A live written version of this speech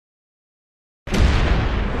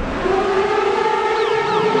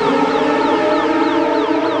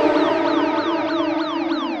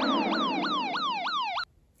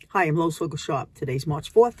Hi, I'm Lois Sharp. Today's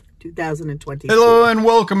March 4th, 2022. Hello and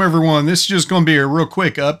welcome, everyone. This is just going to be a real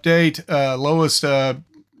quick update. Lois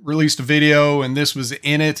released a video, and this was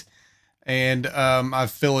in it. And I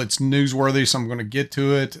feel it's newsworthy, so I'm going to get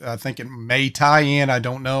to it. I think it may tie in. I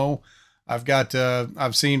don't know.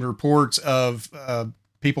 I've seen reports of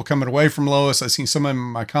people coming away from Lois. I've seen some of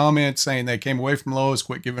my comments saying they came away from Lois,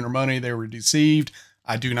 quit giving her money. They were deceived.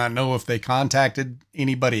 I do not know if they contacted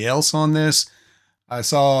anybody else on this. I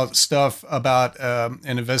saw stuff about an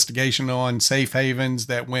investigation on safe havens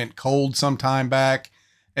that went cold some time back.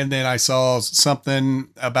 And then I saw something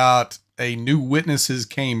about a new witnesses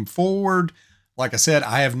came forward. Like I said,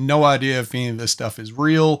 I have no idea if any of this stuff is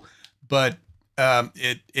real, but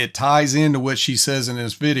it ties into what she says in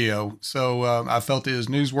this video. So I felt it was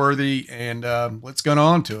newsworthy, and let's get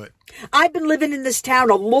on to it. I've been living in this town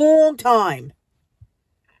a long time.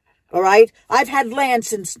 All right? I've had land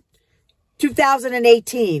since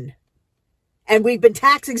 2018. And we've been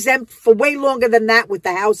tax exempt for way longer than that with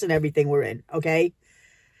the house and everything we're in, okay?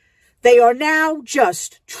 They are now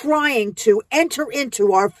just trying to enter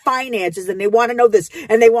into our finances, and they want to know this,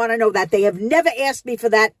 and they want to know that. They have never asked me for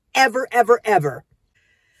that ever, ever, ever.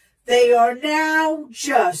 They are now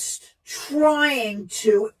just trying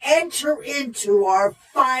to enter into our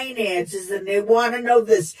finances, and they want to know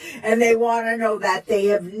this, and they want to know that. They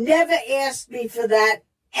have never asked me for that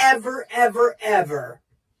ever, ever, ever.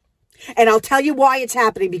 And I'll tell you why it's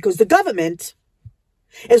happening, because the government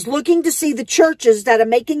is looking to see the churches that are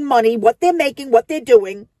making money, what they're making, what they're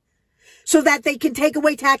doing, so that they can take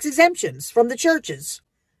away tax exemptions from the churches.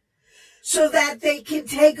 So that they can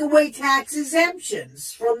take away tax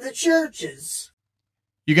exemptions from the churches.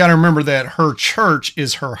 You got to remember that her church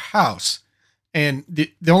is her house. And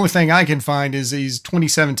the only thing I can find is these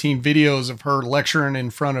 2017 videos of her lecturing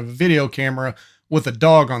in front of a video camera with a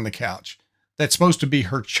dog on the couch. That's supposed to be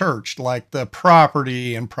her church, like the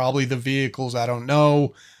property and probably the vehicles. I don't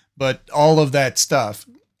know, but all of that stuff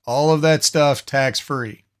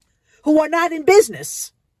tax-free. Who are not in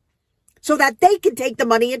business, so that they can take the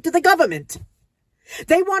money into the government.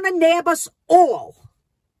 They want to nab us all.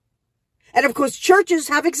 And of course, churches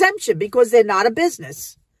have exemption because they're not a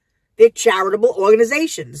business. They're charitable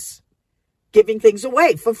organizations giving things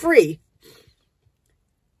away for free.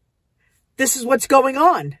 This is what's going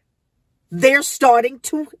on. They're starting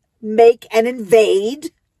to make and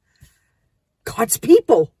invade God's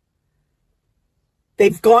people.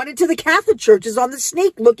 They've gone into the Catholic churches on the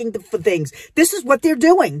sneak looking for things. This is what they're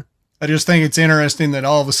doing. I just think it's interesting that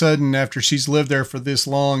all of a sudden, after she's lived there for this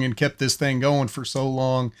long and kept this thing going for so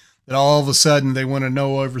long, that all of a sudden they want to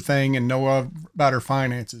know everything and know about her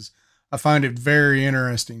finances. I find it very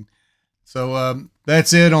interesting. So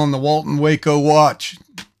that's it on the Walton Waco Watch.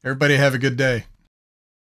 Everybody have a good day.